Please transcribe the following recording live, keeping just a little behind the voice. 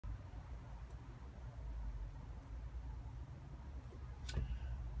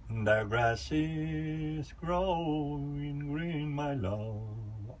The grass is growing green, my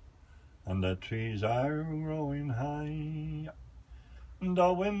love, and the trees are growing high.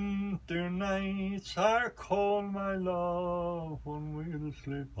 The winter nights are cold, my love, when we'll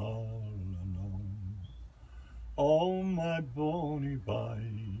sleep all alone. Oh, my bonny boy,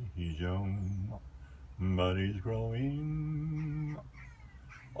 he's young, but he's growing.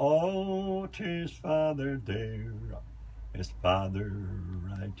 Oh, 'tis father dear, his father,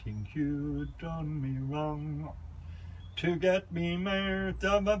 I think you done me wrong. To get me married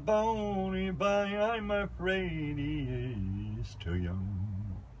of a bonny boy, I'm afraid he is too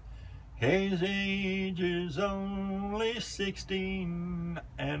young. His age is only 16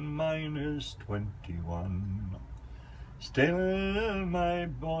 and mine is 21. Still my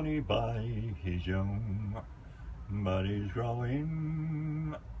bonny boy, he's young, but he's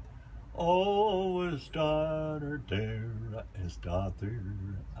growing. Oh, his daughter dear, his daughter,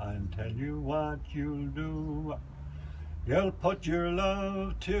 I'll tell you what you'll do. You'll put your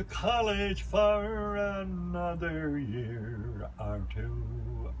love to college for another year or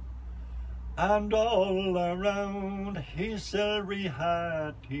two. And all around his silvery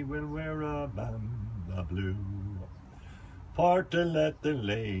hat he will wear a band of blue, for to let the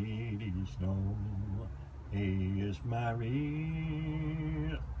ladies know he is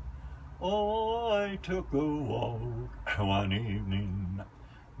married. Oh, I took a walk one evening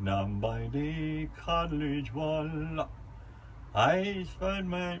down by the cottage wall. I spied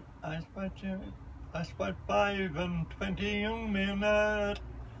 25 young men at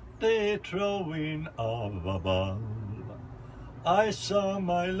the throwing of a ball. I saw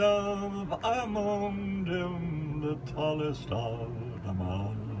my love among them, the tallest of them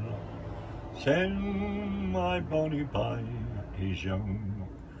all. Saying, my bonny boy, he's young,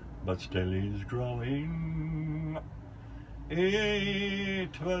 but still he's growing.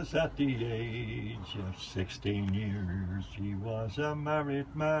 It was at the age of 16 years he was a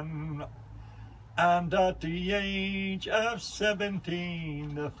married man, and at the age of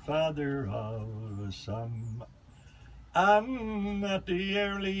 17 the father of a son, and at the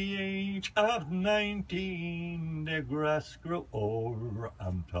early age of 19 the grass grew o'er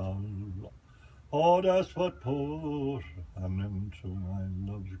and tall. Oh, that's what put an end to my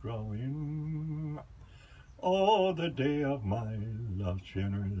love's growing. Oh, the day of my love's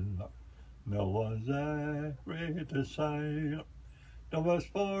funeral, there was a great sight. There was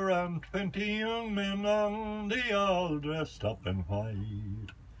 24 young men, and they all dressed up in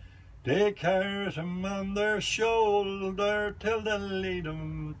white. They carried him on their shoulder till they laid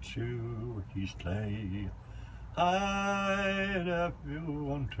him to his clay. I'd have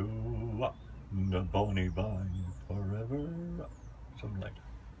you unto the bonny boy forever, something like that.